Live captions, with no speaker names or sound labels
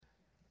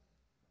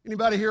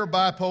Anybody here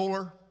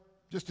bipolar?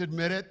 Just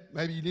admit it.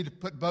 Maybe you need to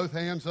put both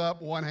hands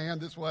up, one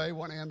hand this way,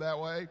 one hand that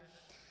way.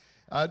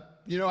 I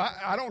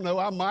don't know.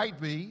 I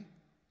might be.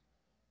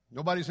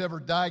 Nobody's ever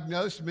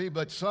diagnosed me,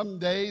 but some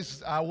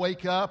days I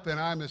wake up and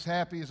I'm as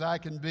happy as I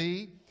can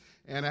be,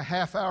 and a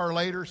half hour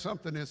later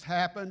something has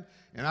happened,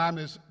 and I'm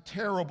as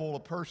terrible a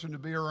person to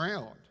be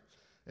around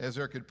as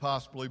there could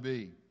possibly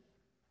be.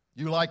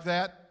 You like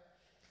that?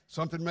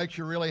 Something makes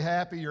you really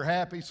happy, you're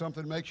happy.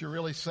 Something makes you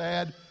really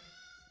sad,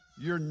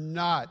 you're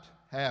not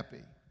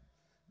happy.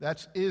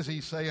 That's Izzy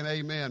saying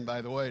amen,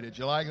 by the way. Did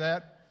you like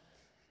that?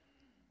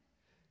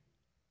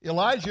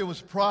 Elijah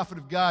was a prophet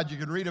of God. You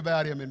can read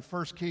about him in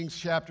 1 Kings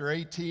chapter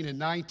 18 and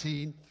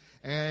 19.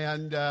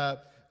 And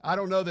I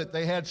don't know that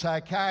they had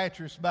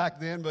psychiatrists back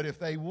then, but if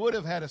they would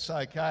have had a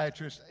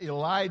psychiatrist,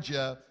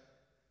 Elijah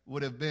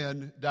would have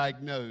been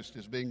diagnosed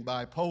as being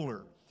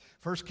bipolar.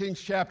 1 Kings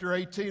chapter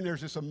 18,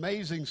 there's this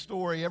amazing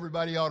story.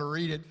 Everybody ought to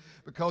read it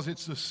because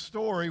it's the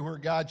story where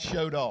God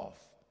showed off.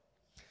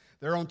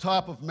 They're on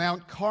top of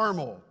Mount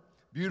Carmel,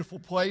 beautiful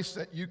place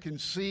that you can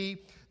see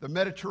the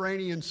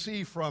Mediterranean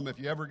Sea from if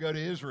you ever go to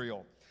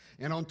Israel.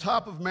 And on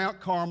top of Mount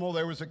Carmel,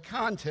 there was a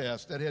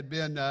contest that had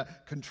been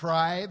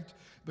contrived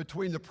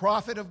between the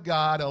prophet of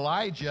God,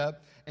 Elijah,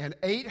 and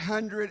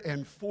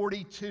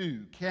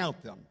 842,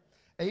 count them,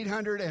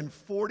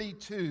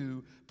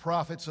 842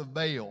 prophets of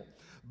Baal.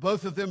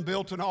 Both of them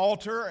built an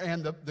altar,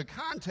 and the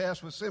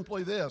contest was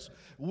simply this: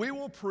 we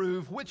will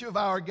prove which of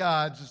our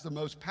gods is the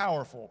most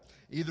powerful,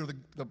 either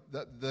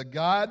the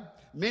god,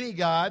 many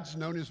gods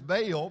known as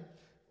Baal,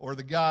 or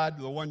the God,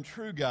 the one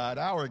true God,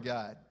 our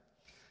God.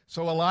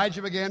 So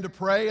Elijah began to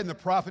pray, and the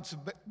prophets of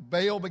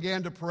Baal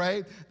began to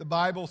pray. The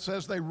Bible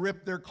says they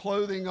ripped their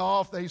clothing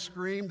off, they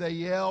screamed, they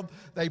yelled,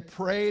 they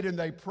prayed and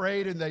they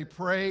prayed and they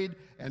prayed,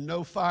 and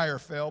no fire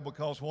fell,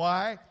 because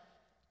why?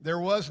 There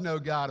was no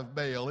God of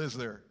Baal, is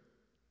there?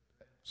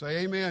 Say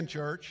amen,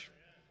 church.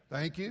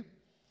 Thank you.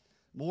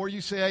 The more you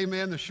say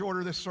amen, the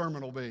shorter this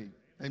sermon will be.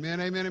 Amen,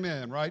 amen,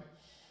 amen, right?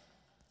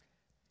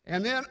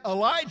 And then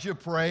Elijah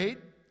prayed,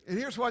 and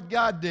here's what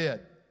God did.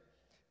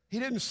 He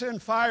didn't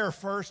send fire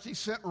first, he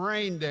sent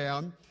rain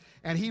down,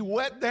 and he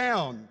wet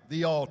down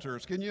the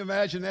altars. Can you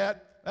imagine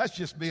that? That's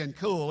just being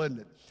cool, isn't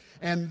it?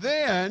 And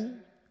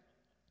then,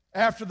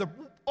 after the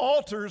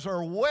altars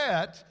are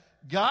wet,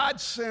 God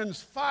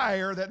sends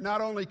fire that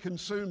not only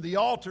consumed the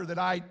altar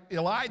that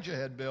Elijah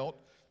had built.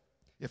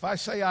 If I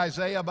say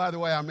Isaiah, by the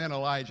way, I meant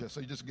Elijah,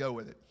 so you just go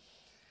with it.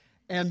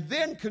 And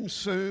then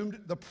consumed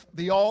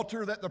the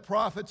altar that the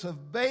prophets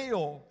of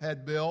Baal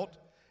had built,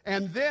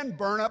 and then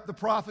burn up the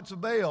prophets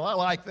of Baal. I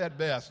like that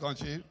best,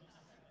 don't you?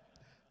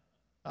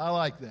 I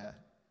like that.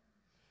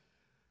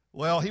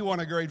 Well, he won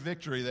a great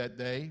victory that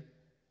day.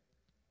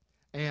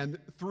 And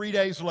 3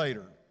 days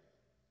later,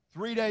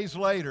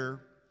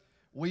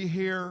 we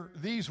hear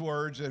these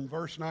words in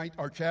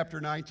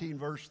chapter 19,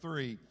 verse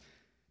 3.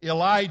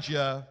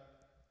 Elijah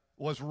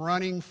was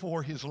running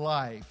for his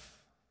life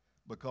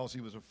because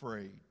he was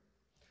afraid.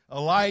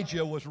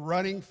 Elijah was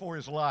running for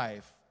his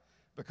life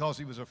because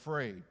he was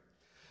afraid.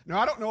 Now,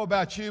 I don't know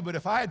about you, but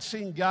if I had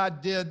seen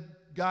God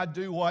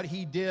do what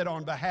he did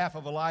on behalf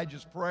of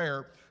Elijah's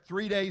prayer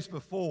 3 days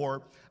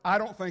before, I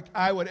don't think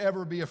I would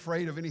ever be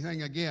afraid of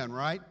anything again,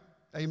 right?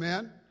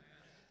 Amen?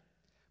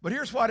 But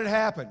here's what had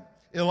happened.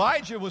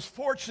 Elijah was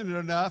fortunate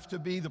enough to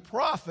be the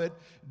prophet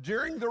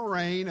during the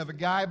reign of a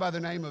guy by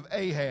the name of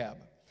Ahab.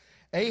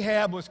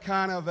 Ahab was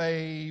kind of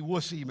a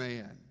wussy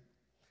man,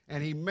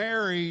 and he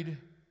married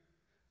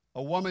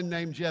a woman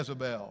named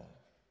Jezebel.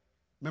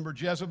 Remember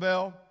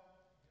Jezebel?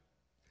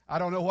 I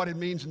don't know what it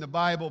means in the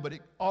Bible, but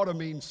it ought to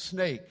mean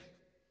snake.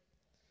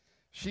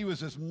 She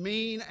was as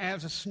mean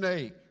as a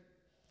snake.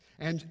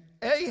 And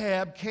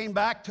Ahab came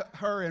back to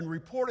her and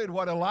reported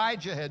what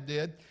Elijah had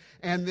did.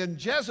 And then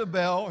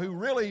Jezebel, who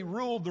really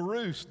ruled the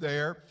roost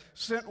there,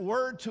 sent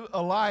word to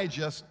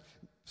Elijah,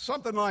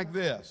 something like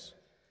this: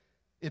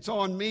 it's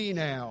on me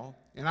now,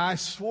 and I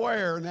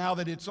swear now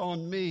that it's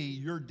on me,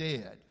 you're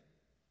dead.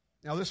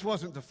 Now, this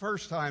wasn't the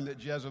first time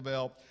that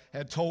Jezebel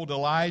had told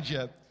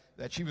Elijah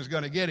that she was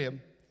going to get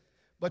him.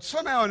 But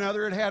somehow or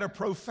another, it had a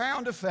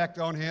profound effect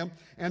on him.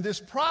 And this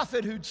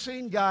prophet who'd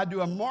seen God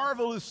do a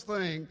marvelous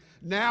thing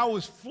now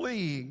was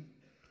fleeing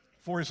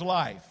for his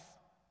life.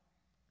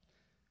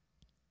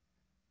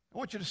 I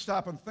want you to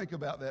stop and think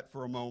about that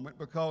for a moment,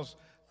 because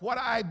what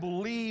I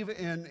believe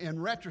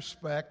in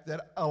retrospect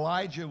that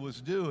Elijah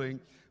was doing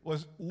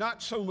was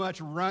not so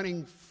much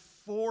running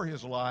for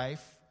his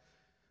life,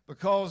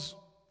 because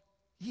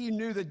he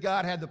knew that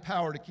God had the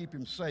power to keep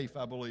him safe,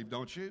 I believe,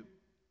 don't you?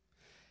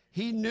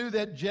 He knew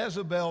that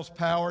Jezebel's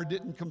power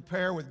didn't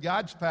compare with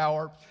God's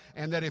power,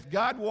 and that if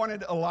God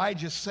wanted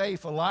Elijah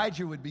safe,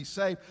 Elijah would be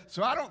safe.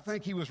 So I don't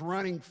think he was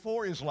running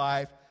for his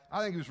life.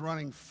 I think he was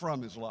running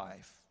from his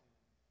life.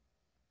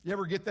 You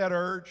ever get that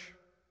urge?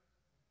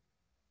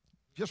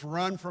 Just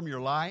run from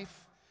your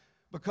life?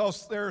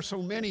 Because there are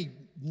so many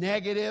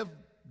negative,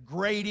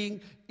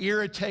 grating,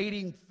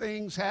 irritating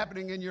things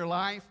happening in your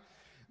life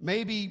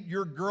Maybe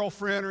your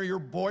girlfriend or your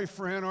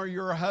boyfriend or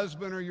your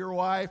husband or your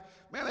wife,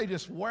 man, they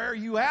just wear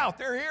you out.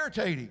 They're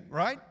irritating,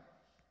 right?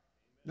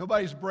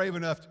 Nobody's brave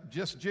enough.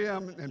 Just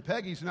Jim, and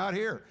Peggy's not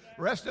here.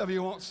 The rest of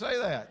you won't say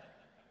that.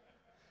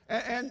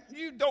 And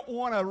you don't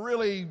want to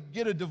really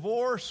get a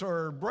divorce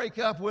or break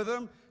up with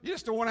them. You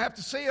just don't want to have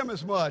to see them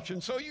as much,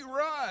 and so you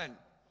run.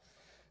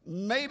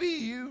 Maybe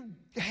you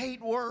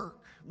hate work.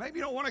 Maybe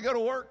you don't want to go to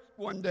work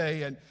one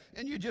day, and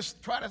you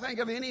just try to think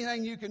of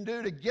anything you can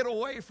do to get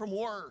away from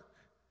work.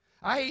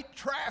 I hate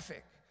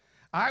traffic.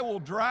 I will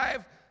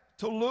drive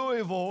to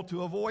Louisville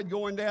to avoid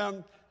going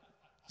down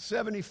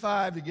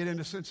 75 to get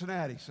into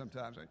Cincinnati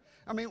sometimes.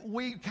 I mean,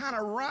 we kind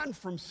of run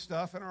from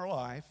stuff in our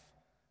life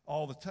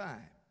all the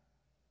time.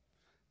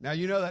 Now,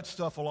 you know that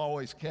stuff will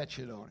always catch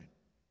you, don't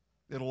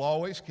it? It'll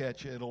always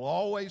catch you. It'll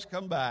always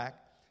come back.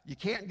 You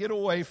can't get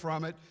away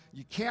from it.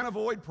 You can't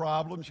avoid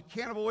problems. You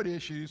can't avoid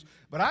issues.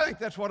 But I think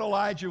that's what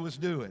Elijah was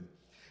doing.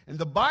 And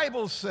the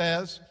Bible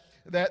says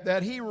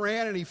that he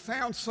ran and he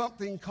found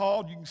something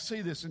called, you can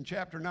see this in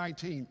chapter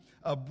 19,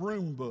 a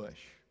broom bush.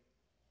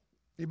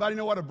 Anybody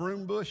know what a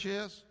broom bush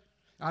is?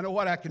 I know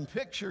what I can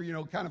picture,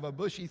 kind of a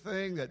bushy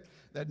thing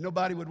that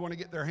nobody would want to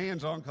get their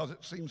hands on because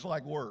it seems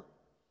like work.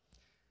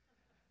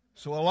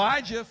 So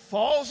Elijah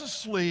falls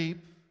asleep,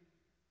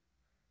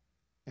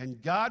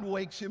 and God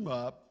wakes him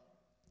up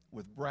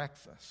with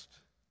breakfast.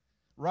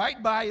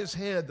 Right by his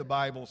head, the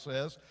Bible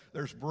says.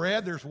 There's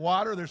bread, there's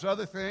water, there's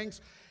other things.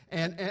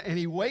 And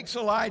he wakes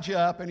Elijah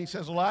up, and he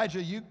says,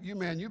 Elijah,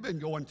 you've been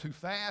going too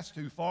fast,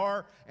 too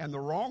far, and the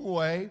wrong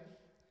way.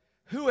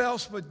 Who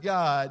else but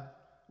God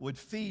would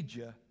feed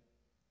you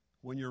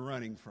when you're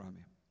running from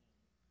him?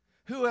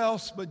 Who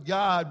else but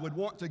God would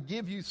want to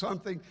give you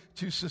something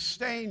to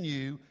sustain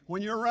you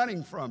when you're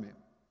running from him?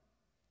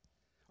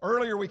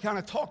 Earlier, we kind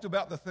of talked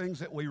about the things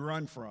that we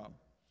run from.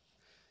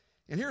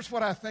 And here's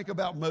what I think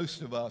about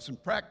most of us,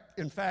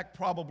 in fact,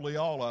 probably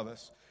all of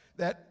us,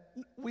 that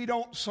we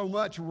don't so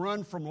much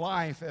run from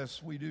life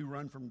as we do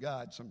run from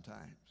God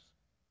sometimes.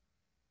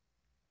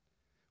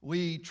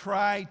 We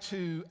try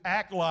to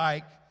act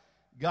like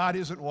God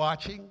isn't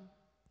watching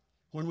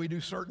when we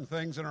do certain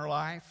things in our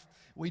life.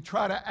 We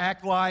try to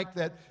act like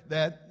that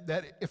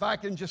if I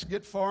can just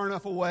get far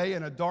enough away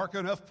in a dark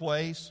enough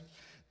place,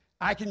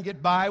 I can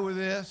get by with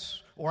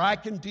this, or I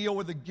can deal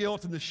with the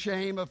guilt and the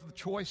shame of the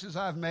choices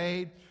I've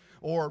made,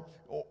 or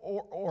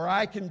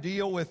I can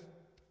deal with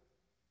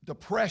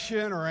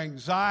depression or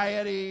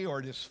anxiety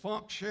or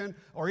dysfunction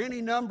or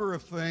any number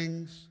of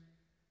things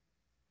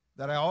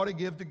that I ought to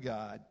give to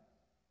God,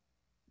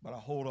 but I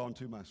hold on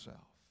to myself.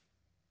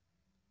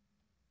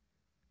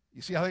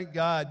 You see, I think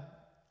God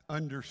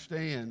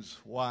understands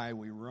why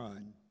we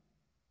run.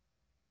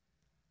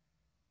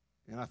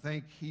 And I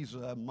think he's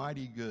a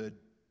mighty good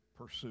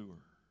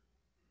pursuer.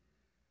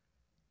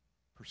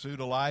 Pursued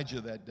Elijah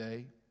that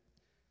day.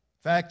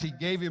 In fact, he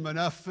gave him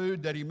enough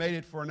food that he made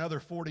it for another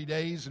 40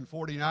 days and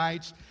 40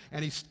 nights,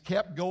 and he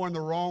kept going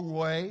the wrong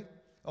way,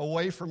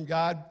 away from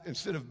God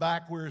instead of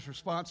back where his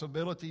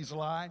responsibilities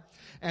lie.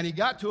 And he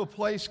got to a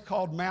place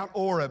called Mount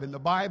Oreb. In the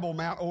Bible,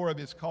 Mount Oreb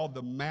is called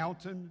the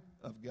mountain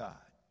of God.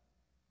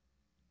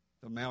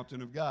 The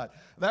mountain of God.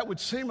 That would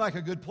seem like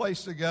a good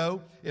place to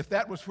go if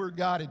that was where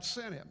God had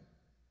sent him,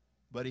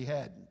 but he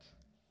hadn't.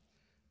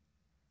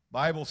 The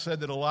Bible said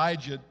that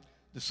Elijah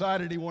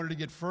decided he wanted to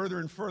get further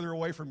and further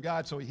away from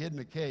God, so he hid in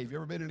a cave. You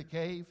ever been in a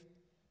cave?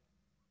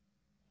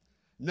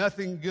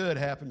 Nothing good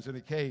happens in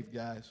a cave,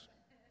 guys.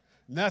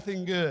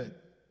 Nothing good.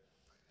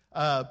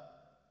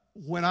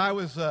 When I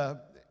was a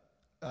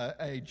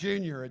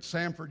junior at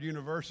Samford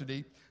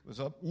University, was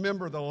a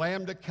member of the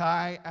Lambda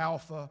Chi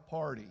Alpha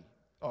Party,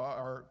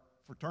 or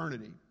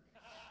fraternity.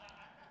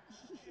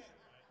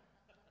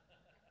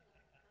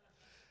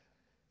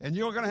 And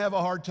you're going to have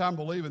a hard time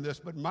believing this,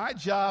 but my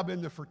job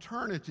in the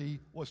fraternity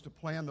was to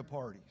plan the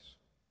parties.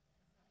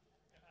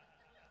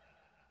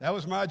 That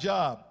was my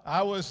job.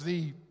 I was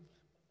the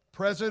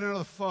president of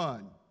the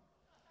fund.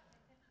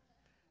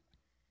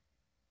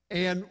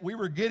 And we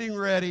were getting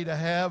ready to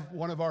have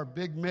one of our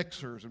big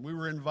mixers, and we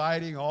were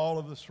inviting all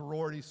of the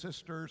sorority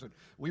sisters, and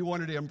we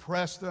wanted to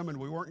impress them, and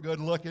we weren't good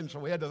looking, so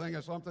we had to think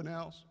of something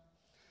else.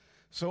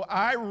 So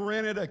I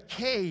rented a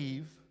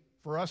cave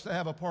for us to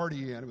have a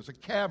party in. It was a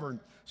cavern,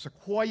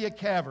 Sequoia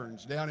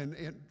Caverns, down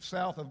in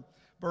south of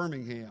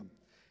Birmingham.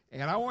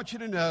 And I want you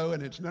to know,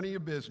 and it's none of your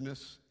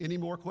business, any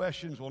more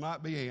questions will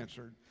not be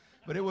answered,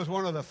 but it was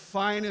one of the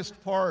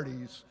finest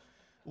parties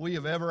we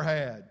have ever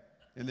had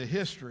in the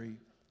history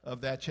of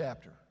that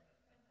chapter.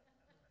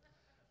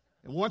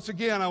 And once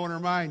again, I want to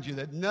remind you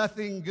that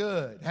nothing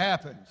good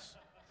happens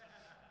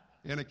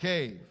in a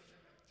cave.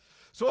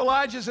 So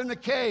Elijah's in the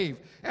cave,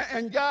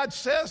 and God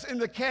says in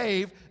the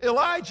cave,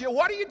 Elijah,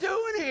 what are you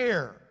doing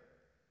here?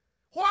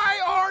 Why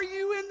are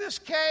you in this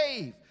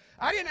cave?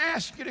 I didn't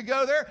ask you to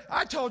go there.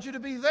 I told you to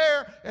be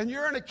there, and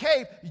you're in a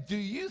cave. Do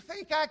you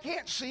think I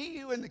can't see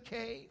you in the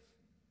cave?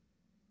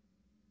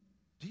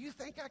 Do you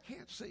think I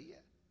can't see you?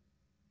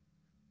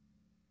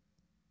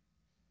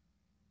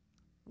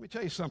 Let me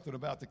tell you something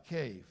about the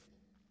cave.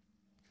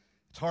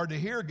 It's hard to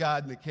hear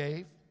God in the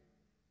cave.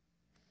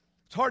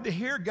 It's hard to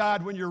hear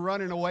God when you're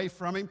running away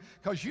from Him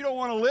because you don't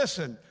want to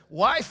listen.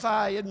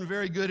 Wi-Fi isn't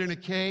very good in a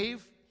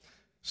cave.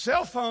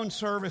 Cell phone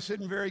service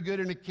isn't very good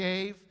in a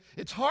cave.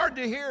 It's hard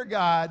to hear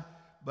God,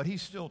 but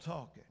He's still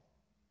talking.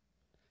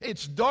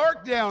 It's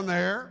dark down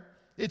there.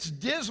 It's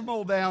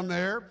dismal down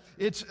there.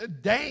 It's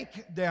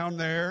dank down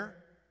there.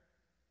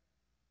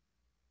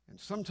 And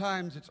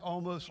sometimes it's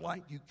almost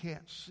like you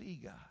can't see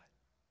God.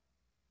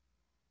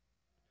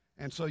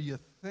 And so you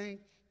think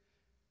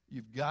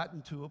you've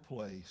gotten to a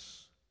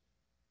place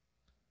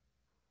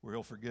where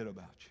He'll forget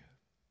about you.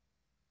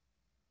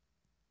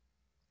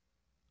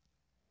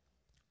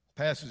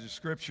 Passage of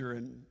Scripture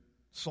in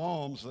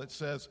Psalms that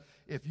says,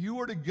 if you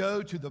were to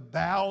go to the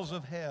bowels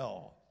of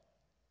hell,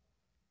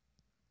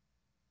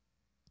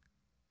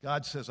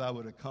 God says, I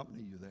would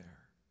accompany you there.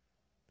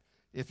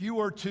 If you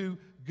were to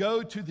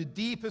go to the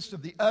deepest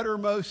of the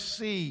uttermost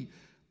sea,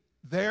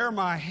 there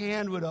my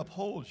hand would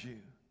uphold you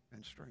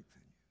and strengthen you.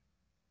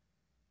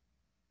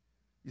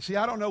 You see,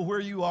 I don't know where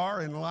you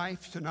are in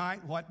life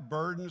tonight, what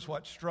burdens,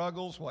 what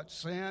struggles, what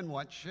sin,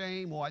 what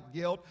shame, what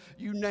guilt,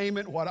 you name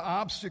it, what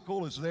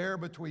obstacle is there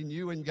between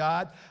you and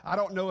God. I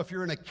don't know if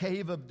you're in a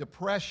cave of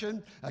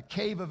depression, a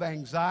cave of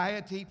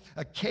anxiety,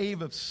 a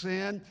cave of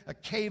sin, a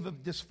cave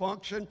of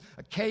dysfunction,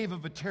 a cave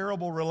of a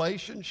terrible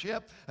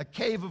relationship, a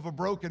cave of a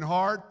broken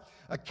heart,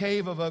 a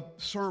cave of a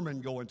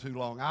sermon going too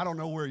long. I don't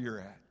know where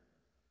you're at,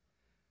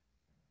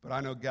 but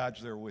I know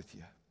God's there with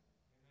you.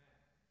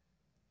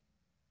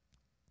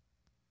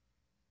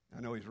 I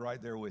know He's right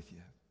there with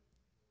you.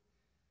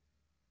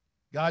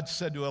 God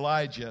said to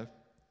Elijah,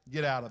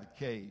 get out of the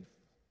cave.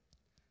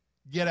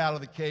 Get out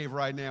of the cave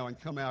right now and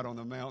come out on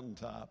the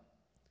mountaintop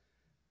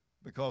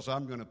because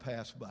I'm going to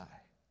pass by.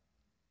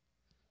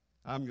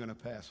 I'm going to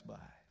pass by.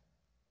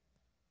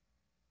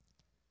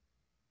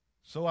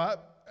 So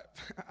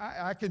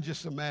I can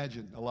just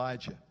imagine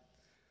Elijah.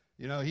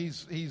 You know,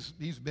 he's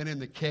been in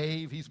the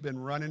cave. He's been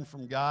running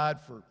from God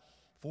for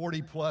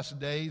 40 plus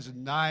days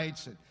and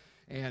nights.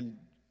 And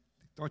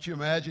don't you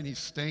imagine he's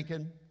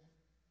stinking?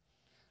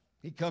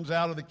 He comes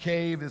out of the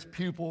cave. His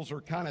pupils are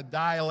kind of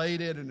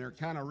dilated, and they're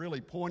kind of really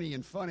pointy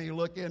and funny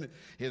looking.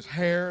 His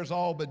hair's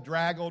all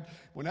bedraggled.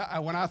 When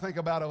I think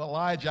about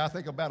Elijah, I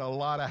think about a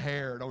lot of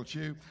hair, don't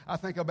you? I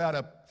think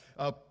about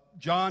a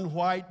John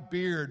White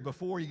beard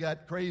before he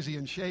got crazy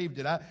and shaved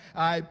it.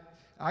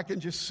 I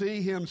can just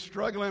see him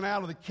struggling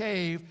out of the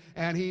cave,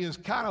 and he is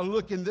kind of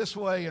looking this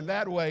way and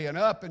that way and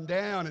up and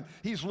down, and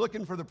he's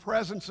looking for the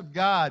presence of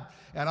God.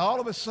 And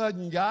all of a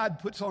sudden, God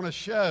puts on a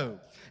show,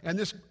 and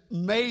this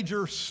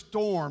major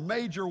storm,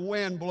 major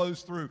wind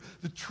blows through.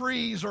 The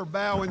trees are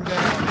bowing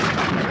down. It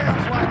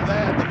sounds like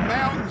that. The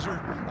mountains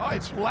are,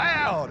 it's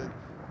loud. And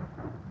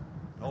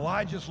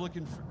Elijah's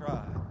looking for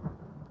God.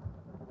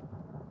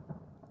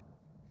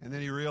 And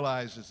then he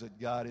realizes that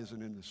God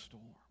isn't in the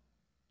storm.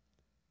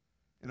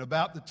 And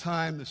about the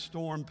time the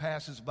storm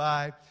passes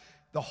by,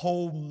 the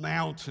whole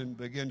mountain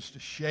begins to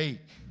shake.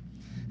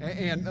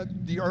 And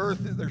the earth,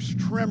 there's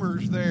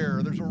tremors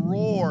there. There's a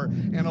roar.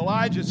 And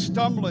Elijah's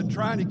stumbling,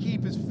 trying to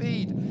keep his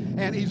feet.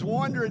 And he's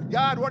wondering,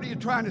 God, what are you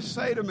trying to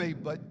say to me?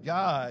 But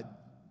God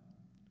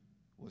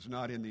was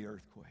not in the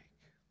earthquake.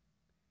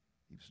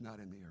 He was not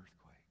in the earthquake.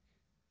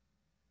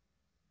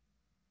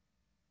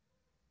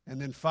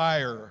 And then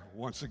fire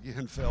once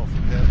again fell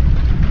from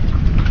heaven.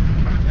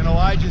 And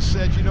Elijah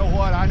said, you know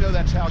what? I know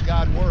that's how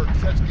God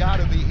works. That's got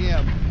to be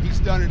Him. He's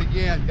done it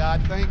again.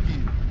 God, thank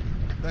you.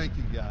 Thank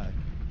you, God.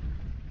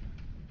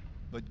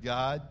 But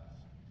God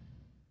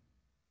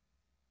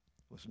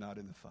was not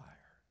in the fire.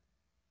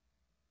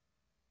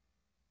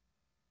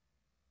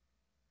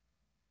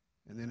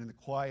 And then in the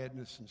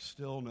quietness and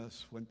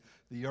stillness, when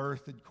the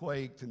earth had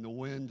quaked and the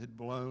wind had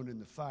blown and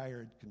the fire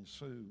had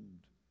consumed,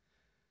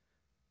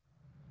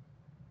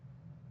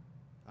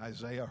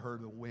 Isaiah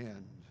heard a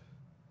wind.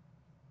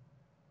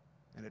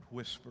 And it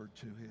whispered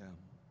to him,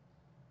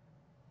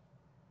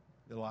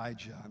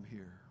 Elijah, I'm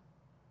here.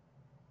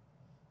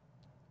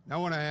 Now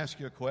I want to ask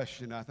you a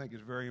question I think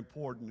is very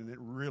important, and it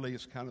really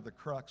is kind of the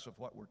crux of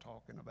what we're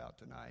talking about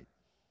tonight.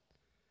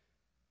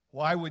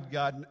 Why would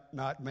God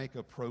not make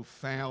a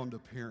profound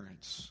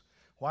appearance?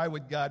 Why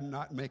would God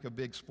not make a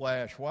big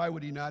splash? Why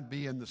would He not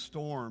be in the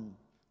storm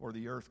or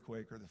the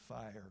earthquake or the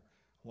fire?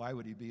 Why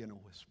would He be in a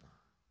whisper?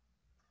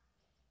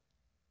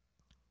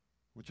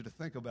 I want you to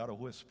think about a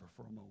whisper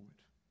for a moment.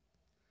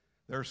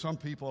 There are some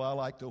people I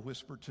like to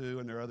whisper to,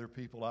 and there are other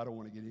people I don't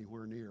want to get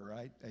anywhere near,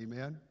 right?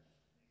 Amen?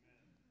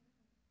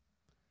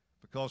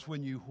 Because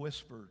when you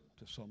whisper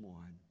to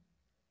someone,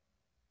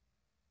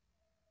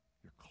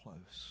 you're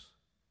close.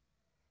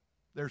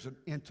 There's an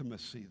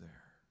intimacy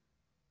there.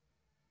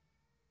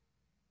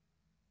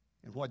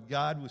 And what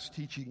God was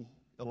teaching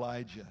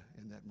Elijah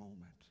in that moment,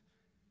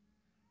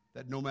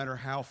 that no matter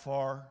how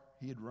far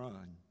he had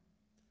run,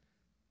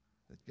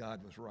 that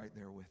God was right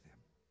there with him.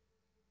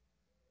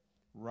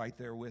 Right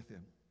there with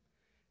him.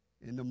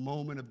 In the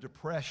moment of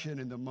depression,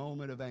 in the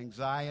moment of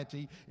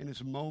anxiety, in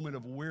his moment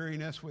of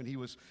weariness, when he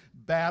was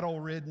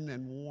battle-ridden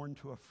and worn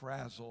to a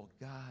frazzle,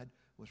 God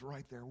was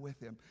right there with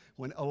him.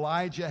 When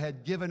Elijah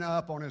had given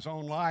up on his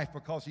own life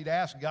because he'd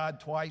asked God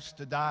twice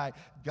to die,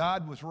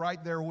 God was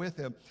right there with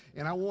him.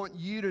 And I want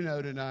you to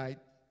know tonight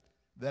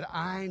that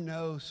I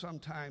know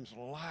sometimes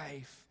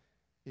life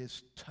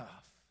is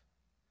tough.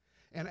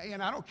 And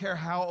I don't care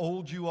how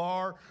old you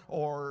are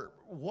or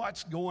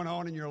what's going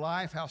on in your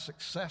life, how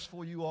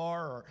successful you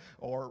are,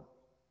 or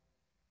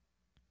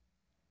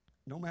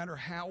no matter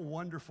how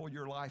wonderful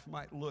your life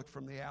might look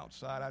from the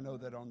outside, I know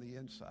that on the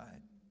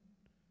inside,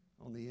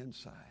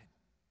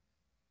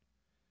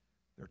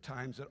 there are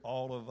times that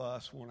all of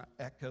us want to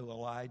echo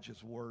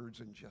Elijah's words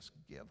and just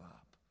give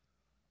up.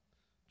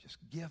 Just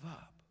give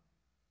up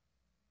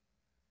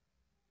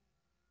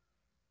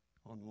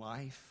on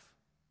life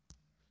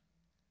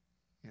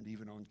and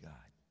even on God.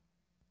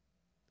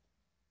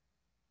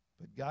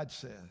 But God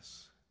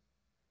says,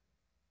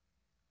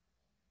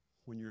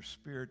 when your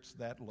spirit's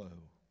that low,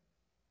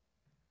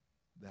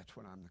 that's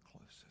when I'm the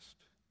closest.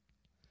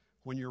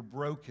 When you're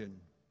broken,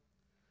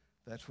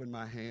 that's when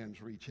my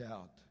hands reach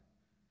out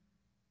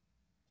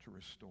to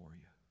restore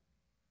you.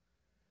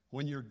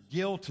 When you're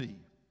guilty,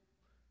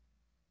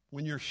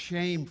 when you're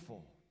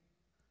shameful,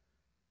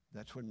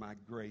 that's when my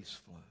grace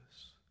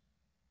flows.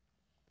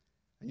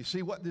 And you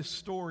see what this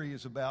story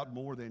is about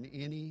more than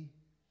any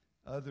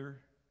other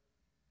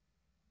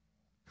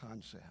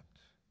concept.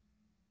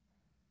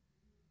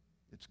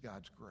 It's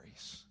God's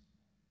grace.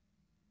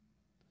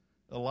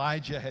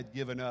 Elijah had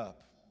given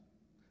up.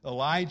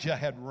 Elijah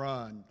had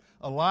run.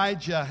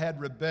 Elijah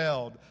had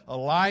rebelled.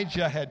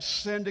 Elijah had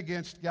sinned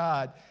against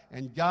God.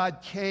 And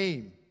God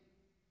came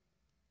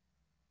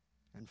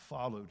and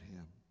followed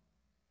him,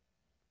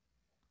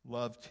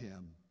 loved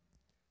him,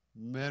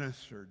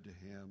 ministered to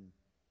him,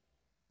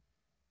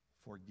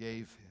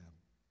 forgave him,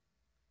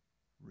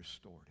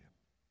 restored him.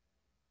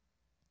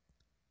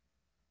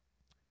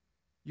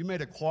 You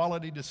made a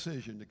quality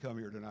decision to come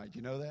here tonight.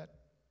 You know that?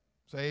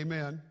 Say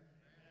amen.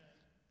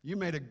 You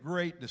made a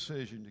great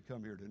decision to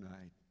come here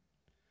tonight.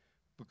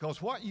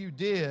 Because what you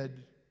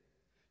did,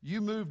 you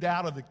moved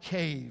out of the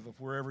cave of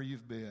wherever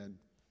you've been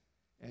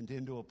and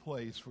into a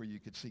place where you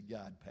could see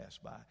God pass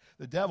by.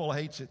 The devil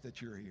hates it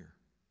that you're here.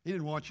 He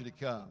didn't want you to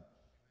come.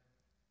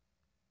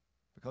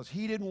 Because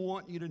he didn't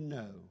want you to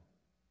know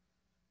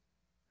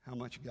how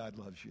much God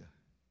loves you,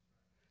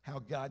 how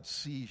God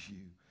sees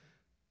you,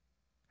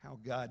 how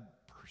God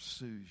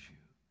pursues you,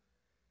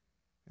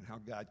 and how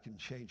God can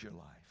change your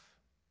life.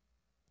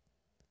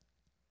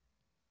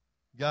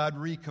 God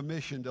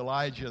recommissioned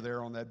Elijah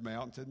there on that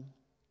mountain,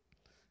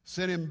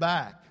 sent him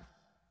back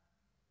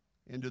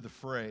into the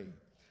fray,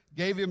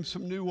 gave him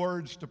some new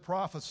words to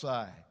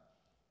prophesy,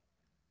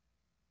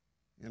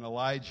 and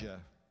Elijah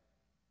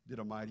did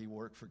a mighty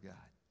work for God.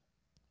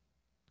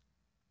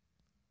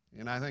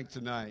 And I think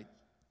tonight,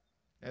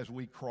 as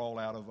we crawl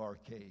out of our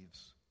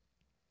caves,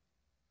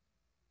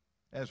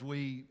 as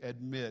we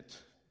admit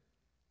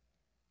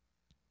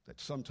that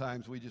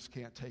sometimes we just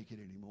can't take it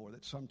anymore,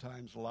 that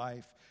sometimes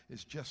life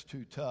is just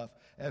too tough,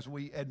 as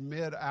we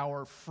admit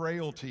our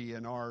frailty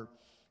and our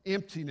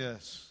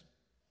emptiness,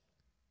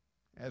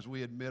 as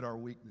we admit our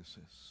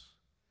weaknesses,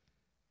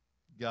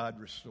 God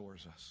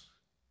restores us,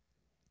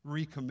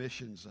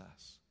 recommissions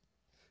us.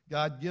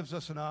 God gives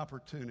us an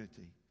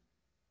opportunity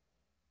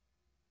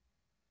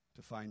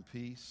to find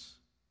peace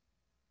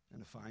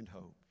and to find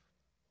hope.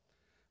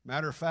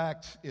 Matter of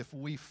fact, if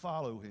we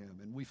follow him,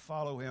 and we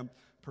follow him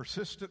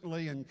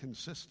persistently and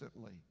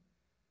consistently,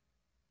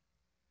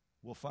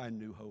 we'll find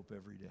new hope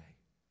every day.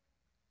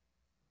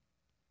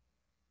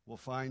 We'll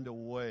find a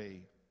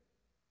way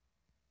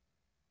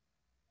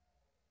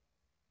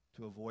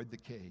to avoid the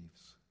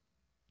caves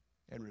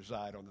and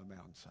reside on the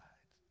mountainside.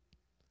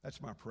 That's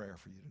my prayer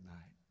for you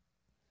tonight.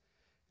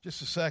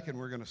 Just a second,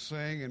 we're going to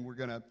sing, and we're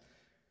going to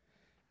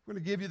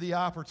give you the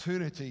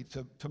opportunity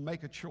to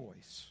make a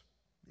choice.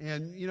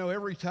 And, you know,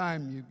 every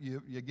time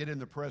you get in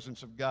the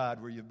presence of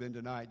God where you've been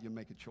tonight, you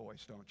make a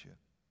choice, don't you?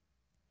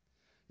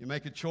 You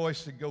make a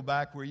choice to go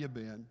back where you've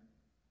been,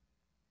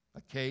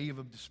 a cave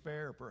of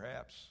despair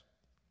perhaps.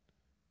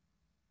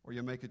 Or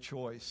you make a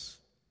choice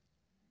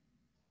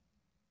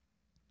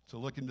to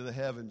look into the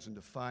heavens and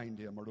to find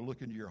him, or to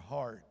look into your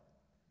heart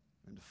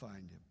and to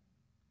find him.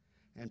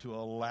 And to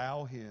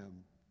allow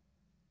him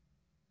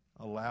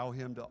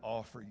to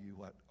offer you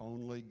what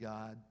only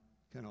God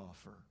can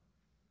offer.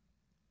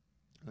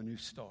 A new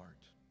start,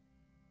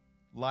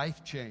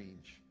 life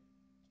change,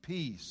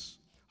 peace,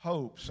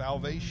 hope,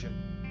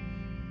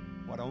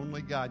 salvation. What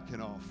only God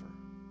can offer,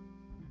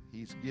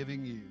 he's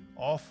giving you,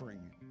 offering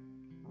you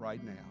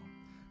right now.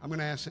 I'm going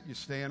to ask that you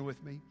stand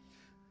with me.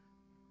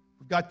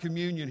 We've got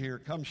communion here.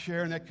 Come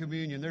share in that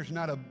communion. There's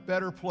not a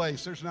better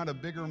place, there's not a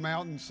bigger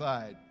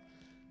mountainside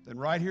than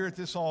right here at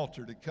this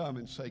altar to come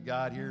and say,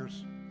 God,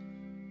 here's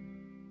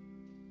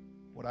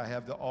what I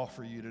have to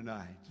offer you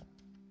tonight.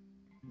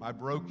 My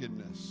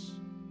brokenness,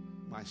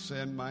 my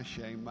sin, my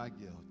shame, my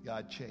guilt.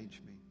 God,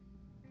 change me.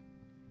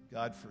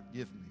 God,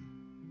 forgive me.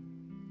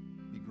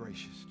 Be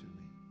gracious to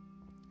me.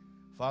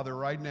 Father,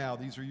 right now,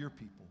 these are your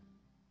people.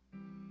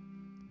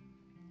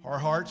 Our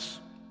hearts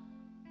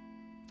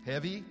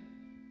heavy,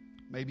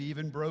 maybe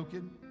even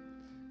broken.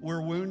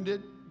 We're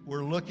wounded.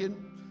 We're looking.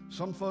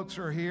 Some folks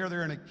are here,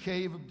 they're in a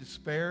cave of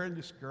despair and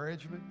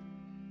discouragement.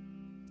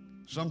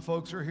 Some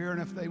folks are here,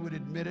 and if they would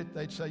admit it,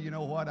 they'd say, you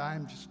know what,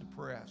 I'm just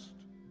depressed.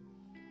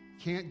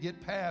 Can't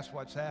get past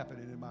what's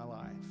happening in my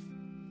life.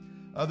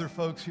 Other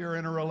folks here are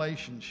in a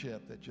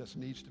relationship that just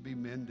needs to be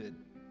mended.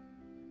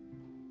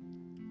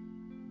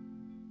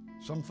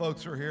 Some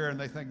folks are here and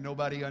they think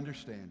nobody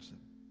understands them.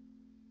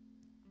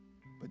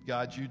 But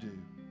God, you do.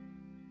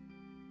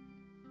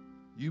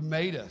 You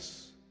made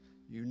us.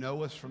 You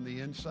know us from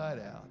the inside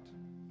out.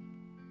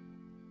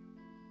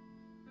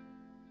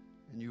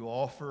 And you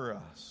offer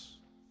us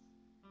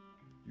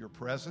your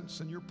presence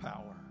and your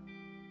power.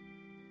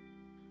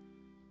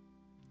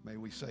 May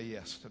we say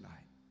yes tonight.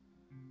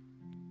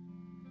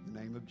 In the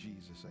name of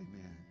Jesus,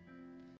 amen.